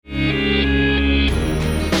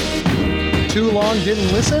Too long,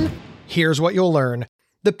 didn't listen? Here's what you'll learn.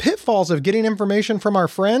 The pitfalls of getting information from our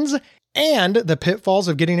friends and the pitfalls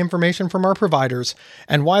of getting information from our providers,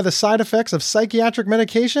 and why the side effects of psychiatric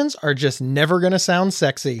medications are just never going to sound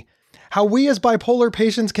sexy. How we as bipolar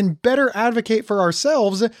patients can better advocate for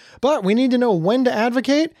ourselves, but we need to know when to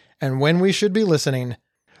advocate and when we should be listening.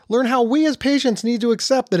 Learn how we as patients need to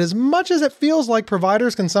accept that as much as it feels like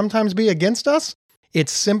providers can sometimes be against us,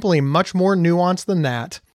 it's simply much more nuanced than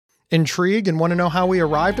that. Intrigued and want to know how we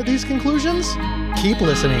arrived at these conclusions? Keep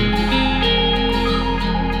listening.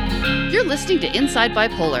 You're listening to Inside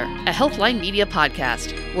Bipolar, a Healthline Media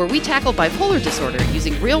podcast, where we tackle bipolar disorder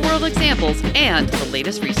using real-world examples and the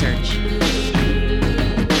latest research.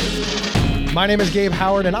 My name is Gabe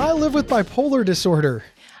Howard, and I live with bipolar disorder.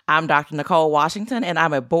 I'm Dr. Nicole Washington, and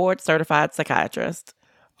I'm a board-certified psychiatrist.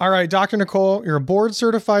 All right, Dr. Nicole, you're a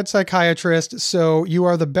board-certified psychiatrist, so you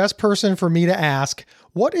are the best person for me to ask,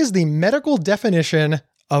 what is the medical definition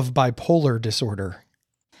of bipolar disorder?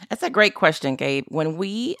 That's a great question, Gabe. When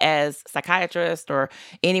we as psychiatrists or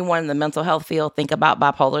anyone in the mental health field think about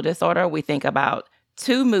bipolar disorder, we think about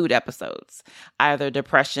two mood episodes, either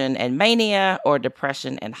depression and mania or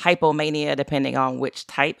depression and hypomania, depending on which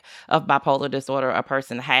type of bipolar disorder a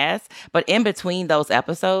person has. But in between those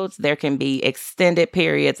episodes, there can be extended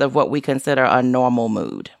periods of what we consider a normal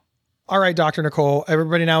mood. All right, Dr. Nicole,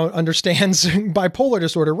 everybody now understands bipolar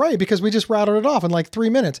disorder, right? Because we just rattled it off in like 3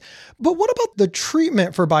 minutes. But what about the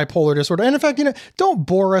treatment for bipolar disorder? And in fact, don't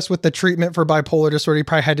bore us with the treatment for bipolar disorder. You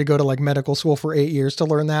probably had to go to like medical school for 8 years to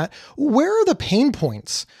learn that. Where are the pain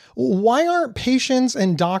points? Why aren't patients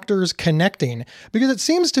and doctors connecting? Because it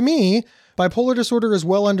seems to me bipolar disorder is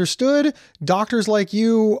well understood. Doctors like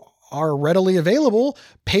you are readily available.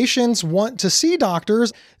 Patients want to see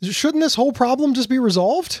doctors. Shouldn't this whole problem just be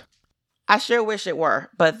resolved? I sure wish it were,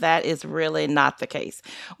 but that is really not the case.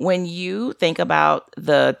 When you think about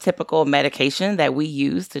the typical medication that we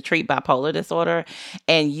use to treat bipolar disorder,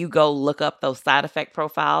 and you go look up those side effect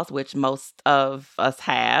profiles, which most of us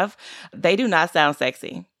have, they do not sound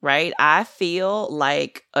sexy, right? I feel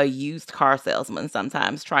like a used car salesman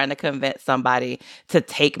sometimes trying to convince somebody to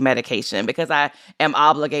take medication because I am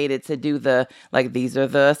obligated to do these are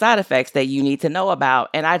the side effects that you need to know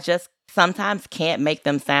about. And I just sometimes can't make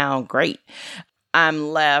them sound great. I'm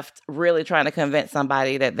left really trying to convince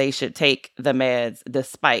somebody that they should take the meds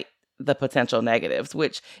despite the potential negatives,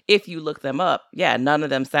 which if you look them up, none of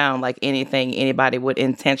them sound like anything anybody would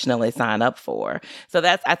intentionally sign up for. So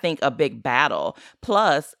that's, I think, a big battle.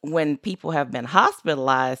 Plus, when people have been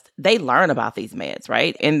hospitalized, they learn about these meds,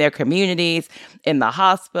 right? In their communities, in the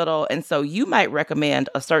hospital. And so you might recommend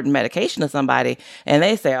a certain medication to somebody and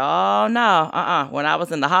they say, oh, no, when I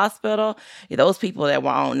was in the hospital, those people that were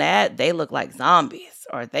on that, they look like zombies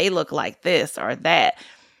or they look like this or that.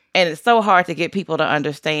 And it's so hard to get people to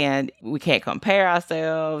understand we can't compare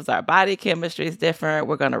ourselves. Our body chemistry is different.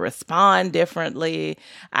 We're going to respond differently.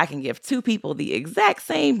 I can give two people the exact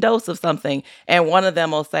same dose of something, and one of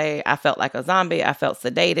them will say, I felt like a zombie. I felt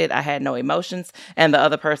sedated. I had no emotions. And the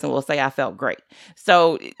other person will say, I felt great.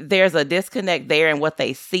 So there's a disconnect there in what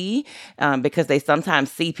they see because they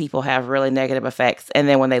sometimes see people have really negative effects. And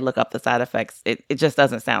then when they look up the side effects, it just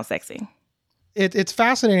doesn't sound sexy. It's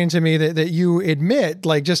fascinating to me that you admit,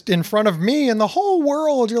 like just in front of me and the whole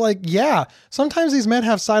world, you're like, yeah, sometimes these meds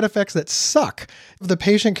have side effects that suck. The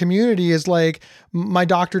patient community is like, my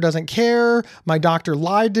doctor doesn't care. My doctor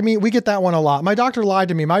lied to me. We get that one a lot. My doctor lied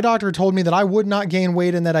to me. My doctor told me that I would not gain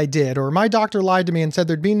weight and that I did. Or my doctor lied to me and said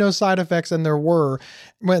there'd be no side effects and there were.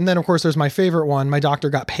 And then, of course, there's my favorite one. My doctor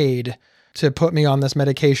got paid to put me on this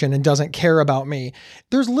medication and doesn't care about me.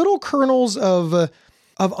 There's little kernels of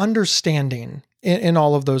understanding in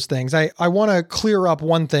all of those things. I want to clear up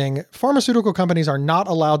one thing. Pharmaceutical companies are not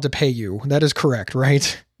allowed to pay you. That is correct,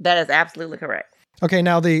 right? That is absolutely correct. Okay,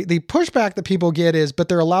 now the pushback that people get is, but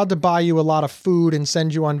they're allowed to buy you a lot of food and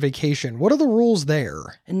send you on vacation. What are the rules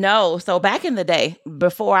there? No. So back in the day,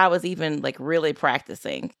 before I was even really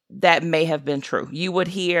practicing, that may have been true. You would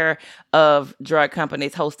hear of drug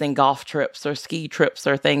companies hosting golf trips or ski trips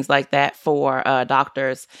or things like that for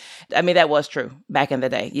doctors. I mean, that was true back in the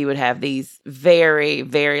day. You would have these very,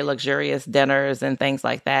 very luxurious dinners and things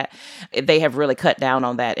like that. They have really cut down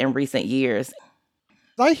on that in recent years.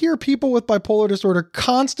 I hear people with bipolar disorder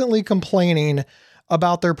constantly complaining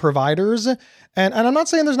about their providers. And I'm not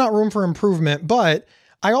saying there's not room for improvement, but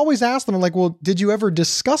I always ask them, like, well, did you ever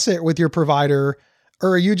discuss it with your provider, or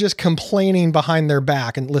are you just complaining behind their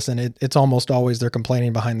back? And listen, it's almost always they're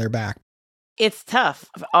complaining behind their back. It's tough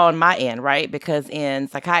on my end, right? Because in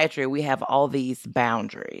psychiatry, we have all these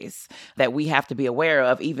boundaries that we have to be aware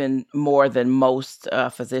of, even more than most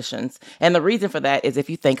physicians. And the reason for that is,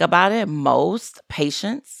 if you think about it, most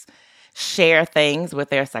patients share things with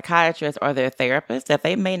their psychiatrist or their therapist that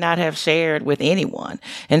they may not have shared with anyone.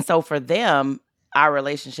 And so for them, our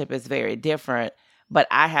relationship is very different, but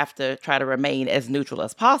I have to try to remain as neutral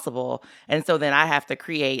as possible. And so then I have to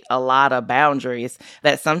create a lot of boundaries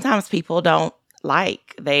that sometimes people don't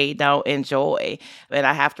like, they don't enjoy. And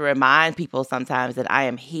I have to remind people sometimes that I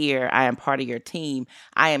am here, I am part of your team,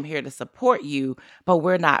 I am here to support you, but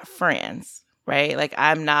we're not friends. Right? Like,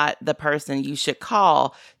 I'm not the person you should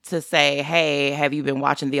call to say, hey, have you been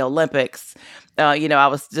watching the Olympics? I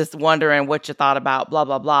was just wondering what you thought about blah,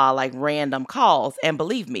 blah, blah, like random calls. And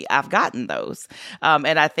believe me, I've gotten those.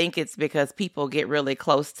 And I think it's because people get really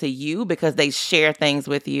close to you because they share things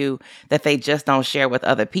with you that they just don't share with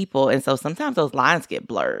other people. And so sometimes those lines get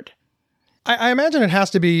blurred. I imagine it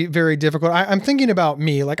has to be very difficult. I'm thinking about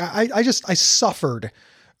me. Like, I suffered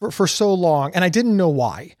for so long and I didn't know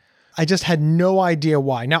why. I just had no idea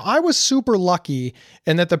why. Now, I was super lucky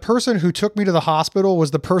in that the person who took me to the hospital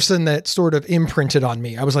was the person that sort of imprinted on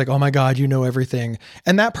me. I was like, oh my God, you know everything.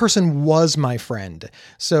 And that person was my friend.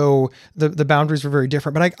 So the boundaries were very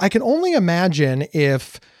different. But I can only imagine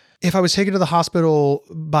if I was taken to the hospital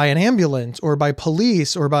by an ambulance or by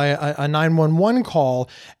police or by a 911 call,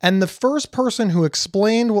 and the first person who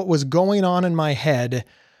explained what was going on in my head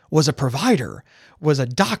was a provider, was a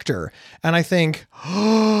doctor. And I think,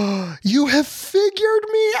 oh, you have figured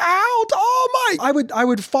me out. Oh my, I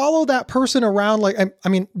would follow that person around. Like, I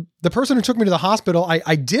mean, the person who took me to the hospital,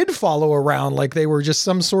 I did follow around like they were just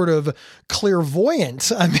some sort of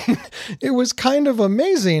clairvoyant. I mean, it was kind of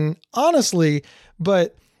amazing, honestly.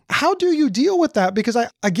 But how do you deal with that? Because I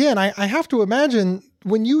have to imagine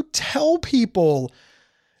when you tell people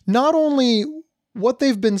not only what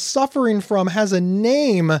they've been suffering from has a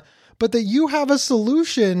name, but that you have a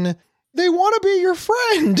solution, they want to be your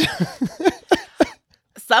friend.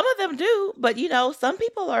 Some of them do, but some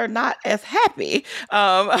people are not as happy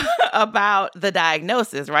about the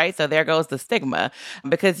diagnosis, right? So there goes the stigma,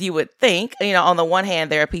 because you would think, on the one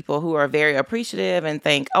hand, there are people who are very appreciative and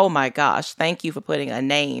think, oh my gosh, thank you for putting a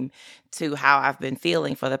name to how I've been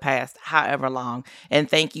feeling for the past however long, and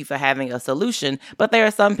thank you for having a solution. But there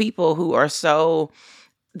are some people who are so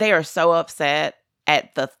upset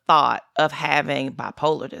at the thought of having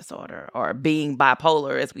bipolar disorder or being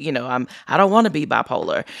bipolar. As I don't want to be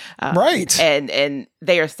bipolar, right? And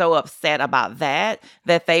they are so upset about that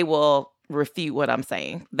they will refute what I'm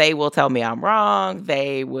saying. They will tell me I'm wrong.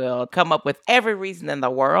 They will come up with every reason in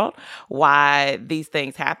the world why these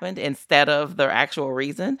things happened instead of their actual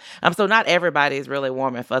reason. So not everybody is really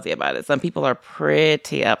warm and fuzzy about it. Some people are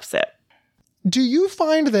pretty upset. Do you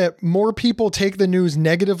find that more people take the news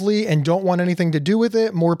negatively and don't want anything to do with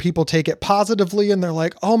it? More people take it positively and they're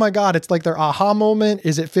like, oh my God, it's like their aha moment.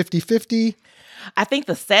 Is it 50-50? I think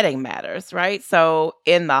the setting matters, right? So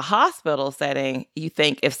in the hospital setting, you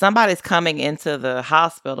think if somebody's coming into the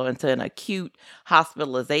hospital, into an acute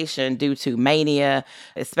hospitalization due to mania,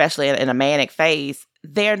 especially in a manic phase,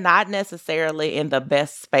 they're not necessarily in the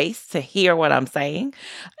best space to hear what I'm saying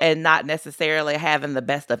and not necessarily having the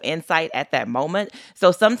best of insight at that moment.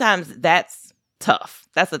 So sometimes that's tough.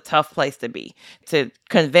 That's a tough place to be, to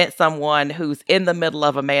convince someone who's in the middle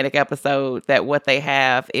of a manic episode that what they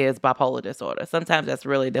have is bipolar disorder. Sometimes that's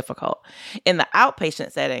really difficult. In the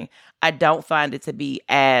outpatient setting, I don't find it to be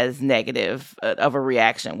as negative of a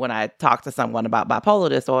reaction when I talk to someone about bipolar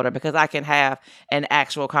disorder, because I can have an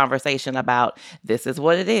actual conversation about this is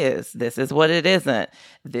what it is, this is what it isn't,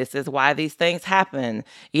 this is why these things happen.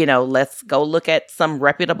 Let's go look at some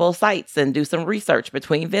reputable sites and do some research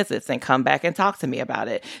between visits and come back and talk to me about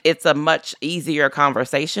it. It's a much easier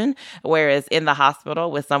conversation, whereas in the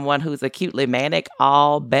hospital with someone who's acutely manic,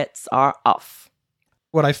 all bets are off.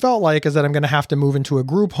 What I felt like is that I'm going to have to move into a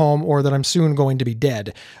group home or that I'm soon going to be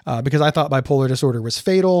dead, because I thought bipolar disorder was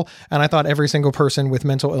fatal. And I thought every single person with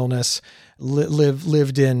mental illness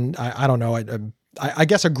lived in, I don't know, I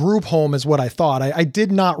guess a group home is what I thought. I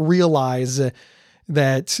did not realize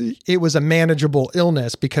that it was a manageable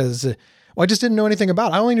illness because I just didn't know anything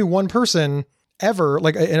about it. I only knew one person ever,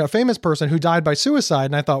 like a famous person who died by suicide.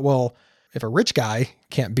 And I thought, well, if a rich guy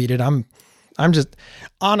can't beat it, I'm just,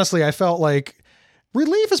 honestly, I felt like,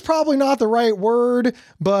 relief is probably not the right word,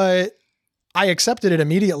 but I accepted it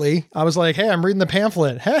immediately. I was like, hey, I'm reading the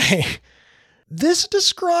pamphlet. Hey, this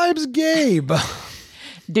describes Gabe.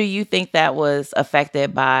 Do you think that was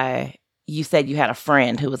affected by, you said you had a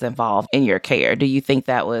friend who was involved in your care. Do you think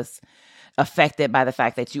that was affected by the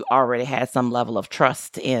fact that you already had some level of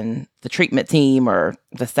trust in the treatment team or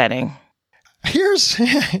the setting?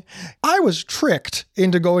 I was tricked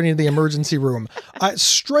into going into the emergency room.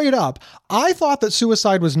 Straight up, I thought that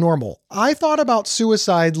suicide was normal. I thought about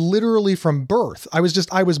suicide literally from birth. I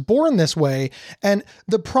was born this way. And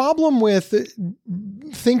the problem with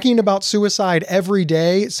thinking about suicide every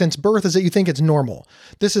day since birth is that you think it's normal.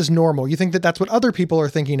 This is normal. You think that that's what other people are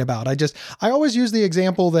thinking about. I always use the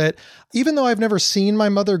example that even though I've never seen my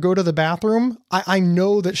mother go to the bathroom, I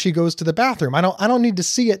know that she goes to the bathroom. I don't need to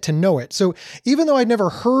see it to know it. So even though I'd never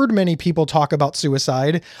heard many people talk about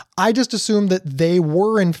suicide, I just assumed that they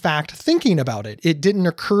were in fact thinking about it. It didn't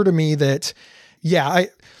occur to me that,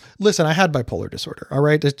 listen, I had bipolar disorder. All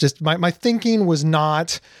right. It's just my thinking was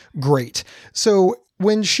not great. So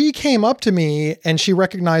when she came up to me and she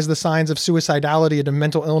recognized the signs of suicidality and of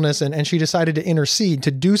mental illness, and she decided to intercede,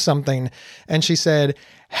 to do something, and she said,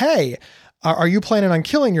 "Hey, are you planning on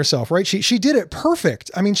killing yourself?" Right? She did it perfect.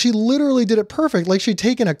 I mean, she literally did it perfect. Like she'd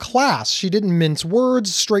taken a class. She didn't mince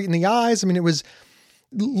words, straight in the eyes. I mean, it was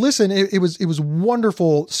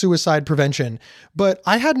wonderful suicide prevention, but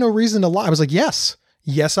I had no reason to lie. I was like, yes,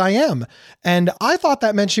 I am. And I thought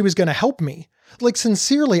that meant she was going to help me. Like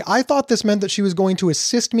sincerely, I thought this meant that she was going to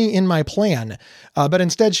assist me in my plan. But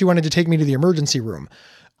instead she wanted to take me to the emergency room.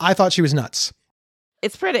 I thought she was nuts.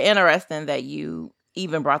 It's pretty interesting that you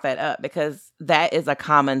even brought that up because that is a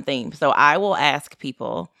common theme. So I will ask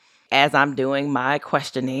people as I'm doing my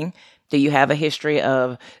questioning, do you have a history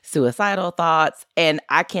of suicidal thoughts? And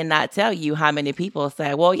I cannot tell you how many people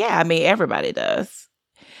say, well, yeah, I mean, everybody does.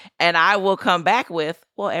 And I will come back with,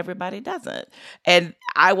 well, everybody doesn't. And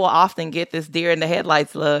I will often get this deer in the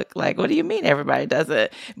headlights look like, what do you mean everybody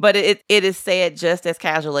doesn't? But it is said just as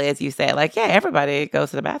casually as you said, like, yeah, everybody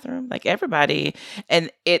goes to the bathroom, like everybody.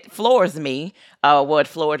 And it floors me. It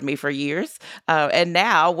floored me for years. And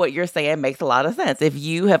now what you're saying makes a lot of sense. If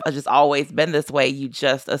you have just always been this way, you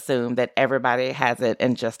just assume that everybody has it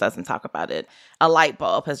and just doesn't talk about it. A light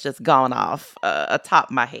bulb has just gone off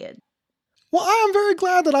atop my head. Well, I am very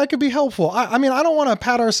glad that I could be helpful. I mean, I don't want to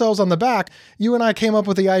pat ourselves on the back. You and I came up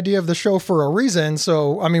with the idea of the show for a reason.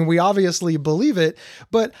 So, I mean, we obviously believe it,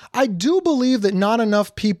 but I do believe that not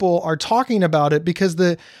enough people are talking about it because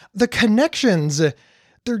the connections,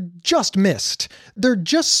 they're just missed. They're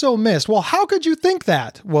just so missed. Well, how could you think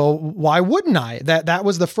that? Well, why wouldn't I? That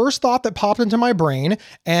was the first thought that popped into my brain,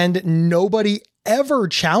 and nobody ever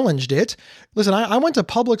challenged it. Listen, I went to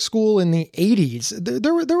public school in the 80s.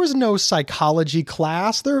 There was no psychology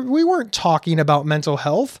class. We weren't talking about mental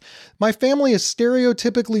health. My family is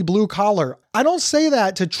stereotypically blue collar. I don't say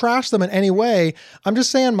that to trash them in any way. I'm just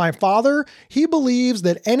saying my father, he believes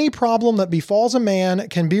that any problem that befalls a man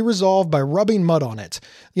can be resolved by rubbing mud on it.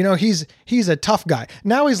 You know, he's a tough guy.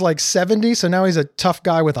 Now he's like 70, so now he's a tough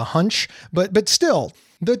guy with a hunch, but still,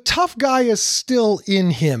 the tough guy is still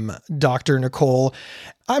in him, Dr. Nicole.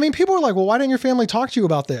 I mean, people are like, well, why didn't your family talk to you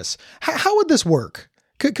about this? How would this work?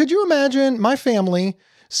 Could you imagine my family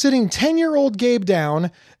sitting 10-year-old Gabe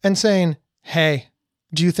down and saying, hey,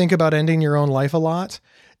 do you think about ending your own life a lot?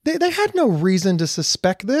 They had no reason to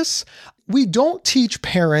suspect this. We don't teach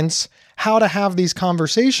parents how to have these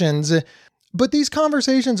conversations, but these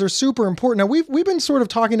conversations are super important. Now, we've been sort of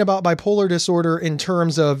talking about bipolar disorder in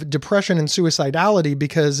terms of depression and suicidality,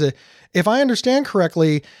 because if I understand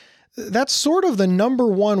correctly, that's sort of the number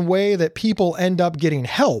one way that people end up getting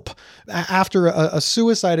help after a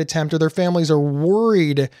suicide attempt, or their families are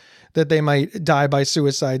worried that they might die by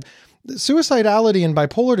suicide. Suicidality and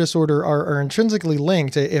bipolar disorder are intrinsically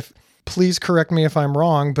linked. Please correct me if I'm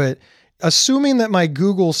wrong, but assuming that my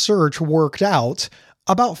Google search worked out,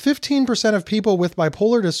 about 15% of people with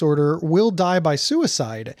bipolar disorder will die by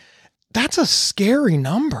suicide. That's a scary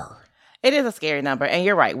number. It is a scary number. And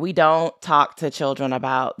you're right. We don't talk to children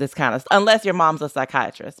about this kind of stuff, unless your mom's a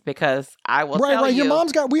psychiatrist, because I will tell you. Right. Your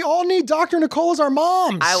mom's we all need Dr. Nicole as our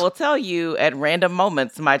moms. I will tell you at random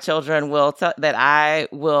moments, my children will that I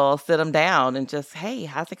will sit them down and just, hey,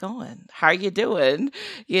 how's it going? How are you doing?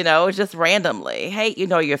 You know, just randomly. Hey,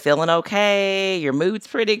 you're feeling okay. Your mood's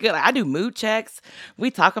pretty good. I do mood checks.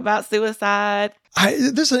 We talk about suicide.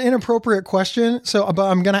 This is an inappropriate question, but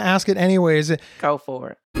I'm going to ask it anyways. Go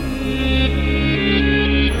for it.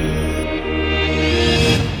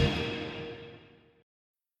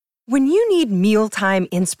 When you need mealtime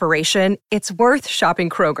inspiration, it's worth shopping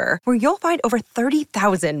Kroger, where you'll find over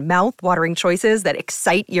 30,000 mouth-watering choices that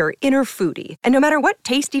excite your inner foodie. And no matter what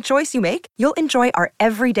tasty choice you make, you'll enjoy our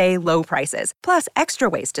everyday low prices, plus extra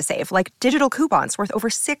ways to save, like digital coupons worth over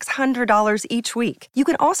 $600 each week. You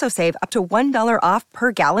can also save up to $1 off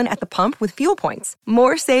per gallon at the pump with fuel points.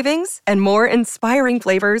 More savings and more inspiring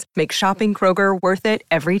flavors make shopping Kroger worth it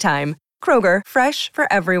every time. Kroger, fresh for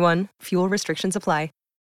everyone. Fuel restrictions apply.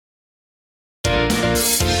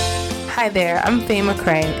 Hi there, I'm Faye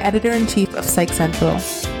McCrae, Editor-in-Chief of Psych Central.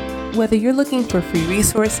 Whether you're looking for free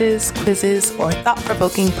resources, quizzes, or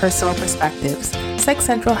thought-provoking personal perspectives, Psych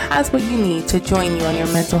Central has what you need to join you on your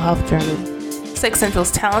mental health journey. Psych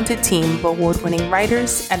Central's talented team of award-winning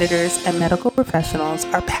writers, editors, and medical professionals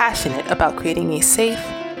are passionate about creating a safe,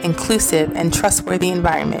 inclusive, and trustworthy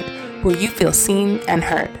environment where you feel seen and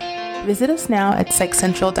heard. Visit us now at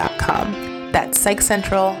psychcentral.com. That's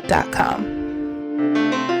psychcentral.com.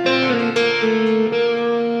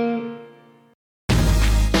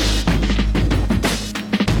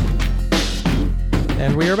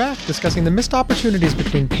 And we are back discussing the missed opportunities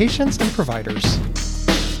between patients and providers.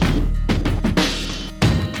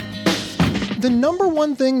 The number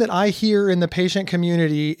one thing that I hear in the patient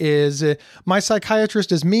community is my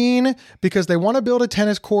psychiatrist is mean because they want to build a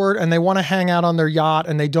tennis court and they want to hang out on their yacht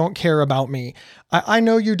and they don't care about me. I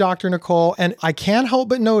know you, Dr. Nicole, and I can't help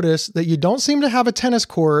but notice that you don't seem to have a tennis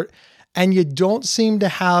court and you don't seem to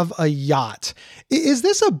have a yacht. Is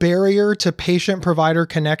this a barrier to patient-provider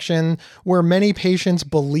connection where many patients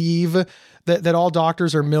believe that all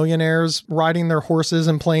doctors are millionaires riding their horses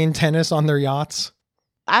and playing tennis on their yachts?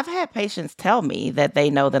 I've had patients tell me that they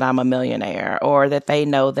know that I'm a millionaire or that they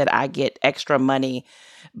know that I get extra money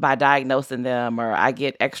by diagnosing them, or I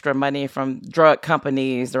get extra money from drug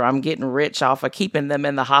companies, or I'm getting rich off of keeping them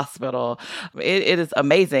in the hospital. It is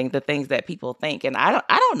amazing the things that people think. And I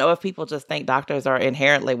don't know if people just think doctors are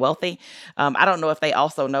inherently wealthy. I don't know if they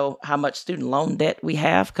also know how much student loan debt we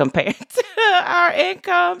have compared to our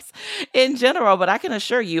incomes in general. But I can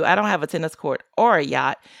assure you, I don't have a tennis court or a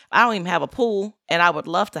yacht. I don't even have a pool, and I would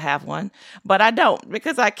love to have one, but I don't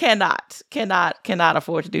because I cannot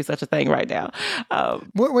afford to do such a thing right now.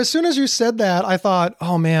 As soon as you said that, I thought,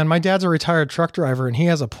 oh man, my dad's a retired truck driver and he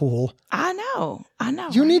has a pool. I know.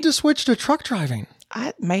 You need to switch to truck driving.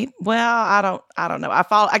 I don't know.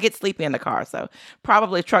 I get sleepy in the car, so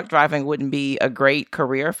probably truck driving wouldn't be a great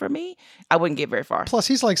career for me. I wouldn't get very far. Plus,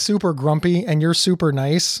 he's like super grumpy and you're super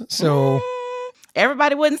nice, so...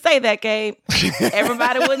 Everybody wouldn't say that, Gabe.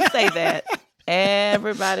 Everybody wouldn't say that.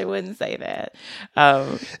 Everybody wouldn't say that.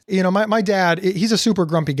 My dad, he's a super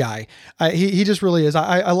grumpy guy. He just really is.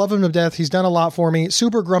 I love him to death. He's done a lot for me.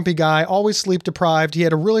 Super grumpy guy, always sleep deprived. He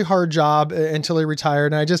had a really hard job until he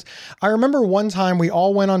retired. And I remember one time we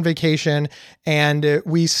all went on vacation and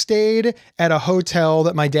we stayed at a hotel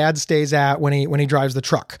that my dad stays at when he drives the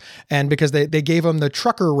truck. And because they gave him the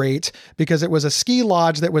trucker rate because it was a ski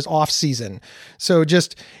lodge that was off season. So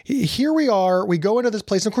just here we are, we go into this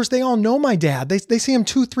place. And of course, they all know my dad. They see him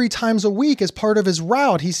 2-3 times a week as part of his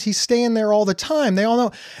route. He's staying there all the time. They all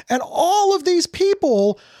know. And all of these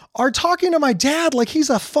people are talking to my dad like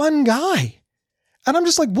he's a fun guy. And I'm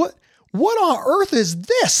just like, what on earth is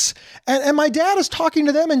this? And my dad is talking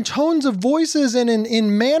to them in tones of voices and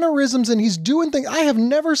in mannerisms, and he's doing things I have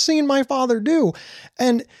never seen my father do.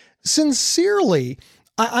 And sincerely,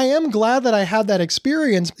 I am glad that I had that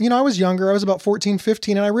experience. I was younger. I was about 14,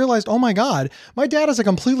 15, and I realized, oh my God, my dad is a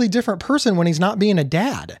completely different person when he's not being a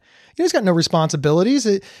dad. He's got no responsibilities.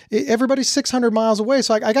 Everybody's 600 miles away.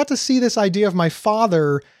 So I got to see this idea of my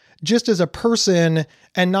father just as a person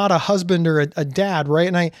and not a husband or a dad,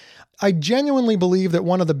 right? And I genuinely believe that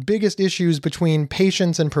one of the biggest issues between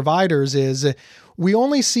patients and providers is we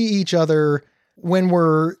only see each other when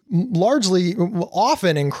we're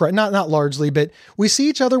often in not largely, but we see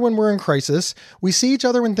each other when we're in crisis. We see each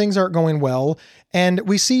other when things aren't going well. And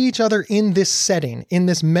we see each other in this setting, in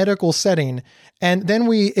this medical setting. And then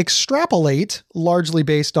we extrapolate, largely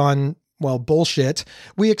based on, bullshit.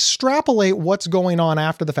 We extrapolate what's going on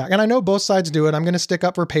after the fact. And I know both sides do it. I'm going to stick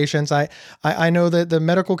up for patients. I know that the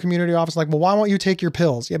medical community office is like, well, why won't you take your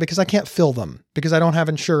pills? Yeah, because I can't fill them, because I don't have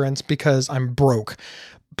insurance, because I'm broke.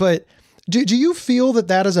 But do you feel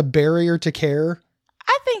that is a barrier to care?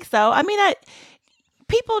 I think so. I mean,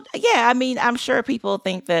 People, yeah, I mean, I'm sure people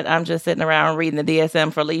think that I'm just sitting around reading the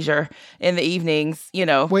DSM for leisure in the evenings,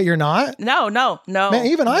 Wait, you're not? No. Man,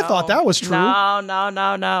 even I thought that was true.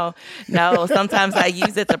 No. Sometimes I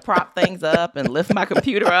use it to prop things up and lift my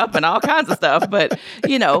computer up and all kinds of stuff. But,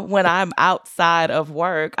 when I'm outside of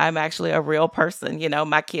work, I'm actually a real person.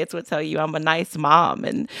 My kids would tell you I'm a nice mom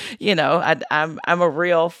and, I'm a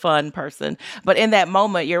real fun person. But in that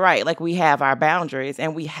moment, you're right. Like, we have our boundaries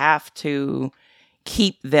and we have to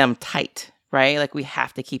keep them tight, right? Like, we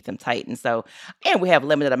have to keep them tight. And we have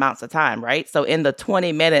limited amounts of time, right? So in the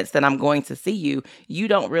 20 minutes that I'm going to see you, you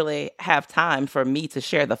don't really have time for me to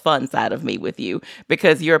share the fun side of me with you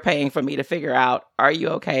because you're paying for me to figure out, are you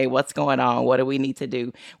okay? What's going on? What do we need to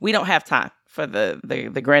do? We don't have time for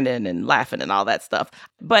the grinning and laughing and all that stuff.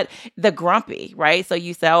 But the grumpy, right? So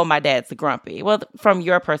you say, oh, my dad's grumpy. Well, from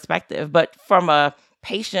your perspective, but from a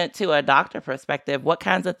patient to a doctor perspective, what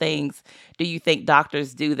kinds of things do you think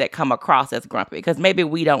doctors do that come across as grumpy? Because maybe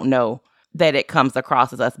we don't know that it comes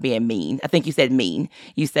across as us being mean. I think you said mean.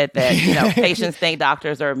 You said that, patients think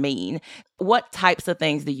doctors are mean. What types of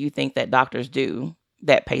things do you think that doctors do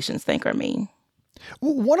that patients think are mean?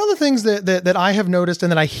 One of the things that I have noticed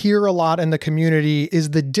and that I hear a lot in the community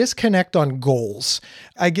is the disconnect on goals.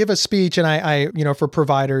 I give a speech and I for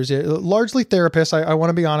providers, largely therapists, I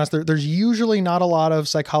want to be honest, there's usually not a lot of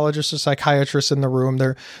psychologists or psychiatrists in the room.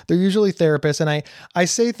 They're usually therapists. And I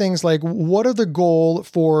say things like, what are the goal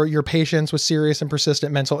for your patients with serious and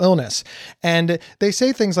persistent mental illness? And they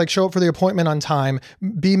say things like show up for the appointment on time,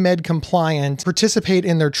 be med compliant, participate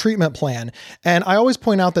in their treatment plan. And I always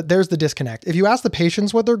point out that there's the disconnect. If you ask the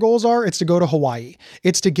patients what their goals are, it's to go to Hawaii.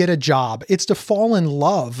 It's to get a job. It's to fall in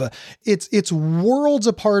love. It's worlds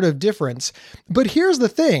apart of difference. But here's the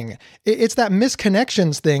thing. It's that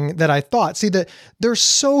misconnections thing that I thought. See, that they're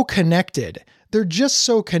so connected. They're just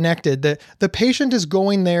so connected that the patient is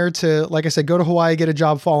going there to, like I said, go to Hawaii, get a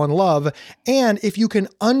job, fall in love. And if you can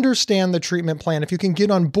understand the treatment plan, if you can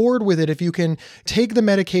get on board with it, if you can take the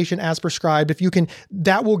medication as prescribed,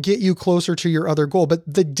 that will get you closer to your other goal.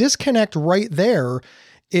 But the disconnect right there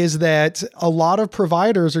is that a lot of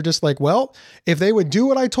providers are just like, well, if they would do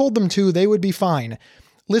what I told them to, they would be fine.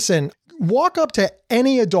 Listen, walk up to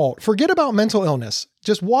any adult, forget about mental illness.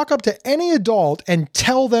 Just walk up to any adult and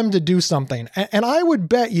tell them to do something. And I would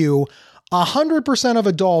bet you 100% of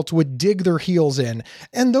adults would dig their heels in.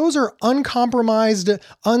 And those are uncompromised,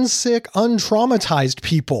 unsick, untraumatized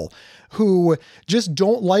people who just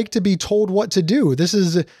don't like to be told what to do.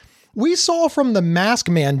 We saw from the mask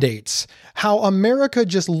mandates how America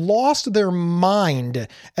just lost their mind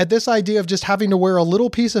at this idea of just having to wear a little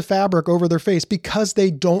piece of fabric over their face because they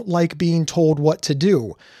don't like being told what to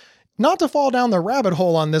do. Not to fall down the rabbit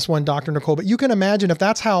hole on this one, Dr. Nicole, but you can imagine if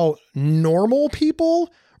that's how normal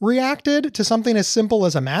people reacted to something as simple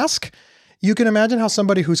as a mask, you can imagine how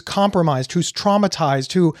somebody who's compromised, who's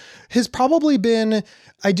traumatized, who has probably been,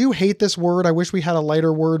 I do hate this word, I wish we had a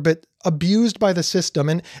lighter word, but abused by the system,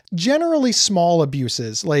 and generally small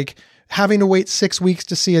abuses, like having to wait 6 weeks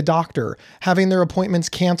to see a doctor, having their appointments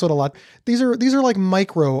canceled a lot. These are like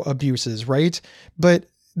micro abuses, right? But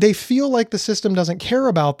they feel like the system doesn't care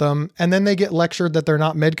about them, and then they get lectured that they're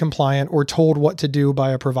not med compliant or told what to do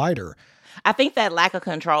by a provider. I think that lack of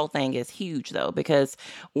control thing is huge, though, because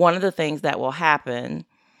one of the things that will happen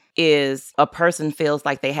is a person feels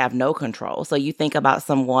like they have no control. So you think about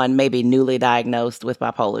someone maybe newly diagnosed with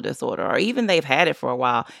bipolar disorder, or even they've had it for a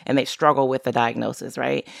while and they struggle with the diagnosis,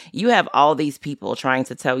 right? You have all these people trying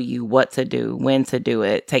to tell you what to do, when to do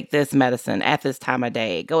it, take this medicine at this time of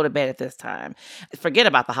day, go to bed at this time. Forget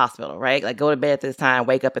about the hospital, right? Like go to bed at this time,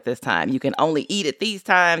 wake up at this time. You can only eat at these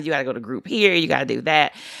times. You got to go to group here. You got to do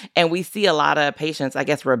that. And we see a lot of patients, I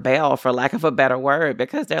guess, rebel, for lack of a better word,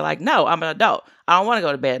 because they're like, no, I'm an adult. I don't want to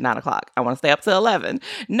go to bed at 9 o'clock. I want to stay up till 11.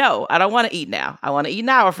 No, I don't want to eat now. I want to eat an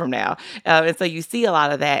hour from now. And so you see a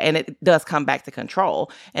lot of that, and it does come back to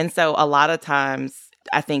control. And so a lot of times,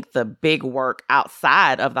 I think the big work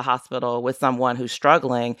outside of the hospital with someone who's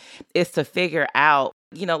struggling is to figure out,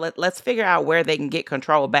 let's figure out where they can get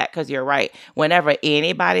control back. Because you're right. Whenever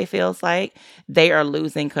anybody feels like they are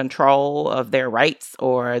losing control of their rights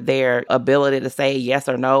or their ability to say yes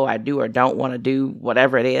or no, I do or don't want to do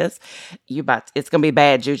whatever it is, it's going to be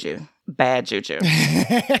bad juju. bad juju.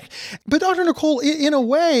 But Dr. Nicole, in a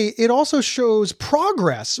way, it also shows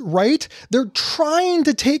progress, right? They're trying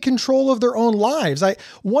to take control of their own lives.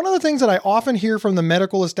 One of the things that I often hear from the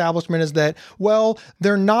medical establishment is that, well,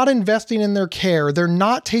 they're not investing in their care. They're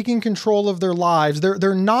not taking control of their lives.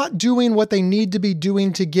 They're not doing what they need to be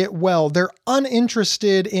doing to get well. They're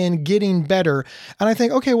uninterested in getting better. And I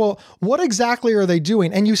think, okay, well, what exactly are they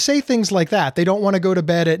doing? And you say things like that. They don't want to go to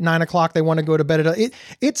bed at 9 o'clock. They want to go to bed at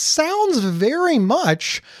it sounds very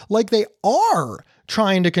much like they are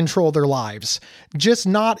trying to control their lives, just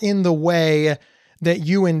not in the way that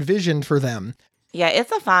you envisioned for them. Yeah,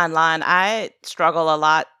 it's a fine line. I struggle a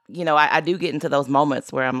lot. I do get into those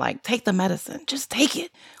moments where I'm like, take the medicine, just take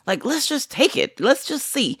it. Like, let's just take it. Let's just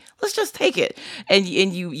see. Let's just take it. And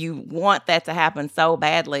you want that to happen so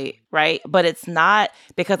badly, right? But it's not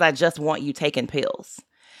because I just want you taking pills.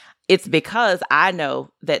 It's because I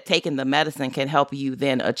know that taking the medicine can help you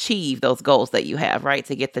then achieve those goals that you have, right?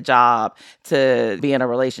 To get the job, to be in a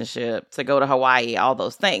relationship, to go to Hawaii, all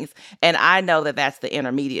those things. And I know that that's the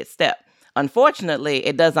intermediate step. Unfortunately,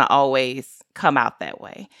 it doesn't always come out that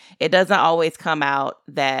way. It doesn't always come out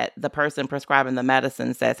that the person prescribing the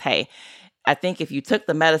medicine says, hey, I think if you took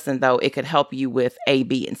the medicine, though, it could help you with A,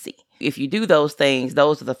 B, and C. If you do those things,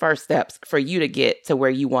 those are the first steps for you to get to where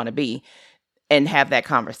you want to be and have that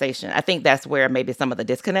conversation. I think that's where maybe some of the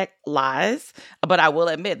disconnect lies. But I will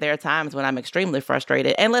admit there are times when I'm extremely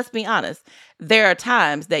frustrated. And let's be honest, there are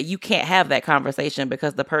times that you can't have that conversation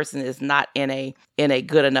because the person is not in a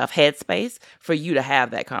good enough headspace for you to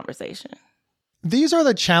have that conversation. These are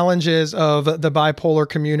the challenges of the bipolar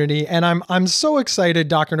community. And I'm so excited,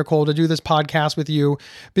 Dr. Nicole, to do this podcast with you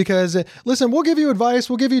because, listen, we'll give you advice,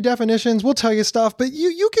 we'll give you definitions, we'll tell you stuff, but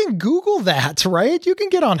you can Google that, right? You can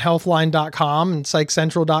get on healthline.com and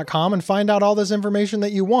psychcentral.com and find out all this information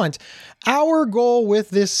that you want. Our goal with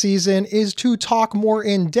this season is to talk more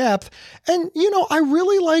in depth. And, I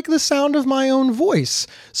really like the sound of my own voice.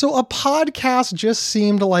 So a podcast just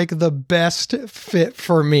seemed like the best fit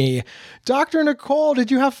for me. Dr. Nicole,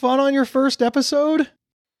 did you have fun on your first episode?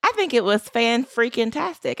 I think it was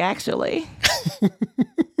fan-freaking-tastic, actually.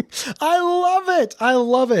 I love it. I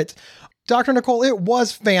love it. Dr. Nicole, it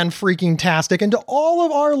was fan-freaking-tastic. And to all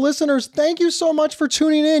of our listeners, thank you so much for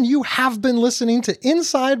tuning in. You have been listening to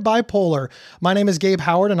Inside Bipolar. My name is Gabe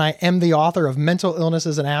Howard, and I am the author of Mental Illness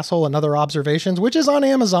is an Asshole and Other Observations, which is on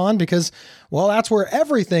Amazon because, well, that's where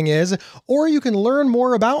everything is. Or you can learn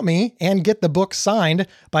more about me and get the book signed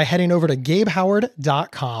by heading over to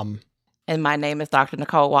gabehoward.com. And my name is Dr.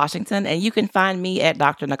 Nicole Washington, and you can find me at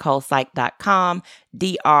drnicolepsych.com,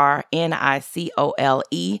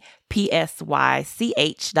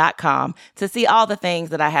 drnicolepsych.com to see all the things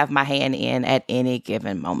that I have my hand in at any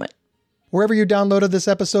given moment. Wherever you downloaded this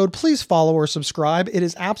episode, please follow or subscribe. It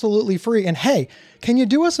is absolutely free. And hey, can you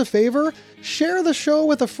do us a favor? Share the show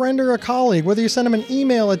with a friend or a colleague, whether you send them an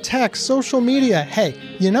email, a text, social media. Hey,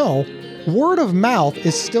 word of mouth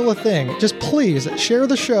is still a thing. Just please share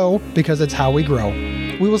the show because it's how we grow.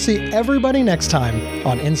 We will see everybody next time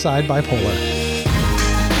on Inside Bipolar.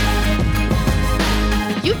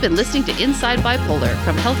 You've been listening to Inside Bipolar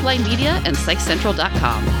from Healthline Media and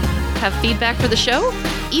PsychCentral.com. Have feedback for the show?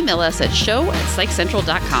 Email us at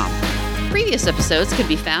show@psychcentral.com. Previous episodes can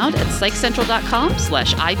be found at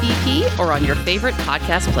psychcentral.com/IBP or on your favorite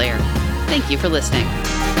podcast player. Thank you for listening.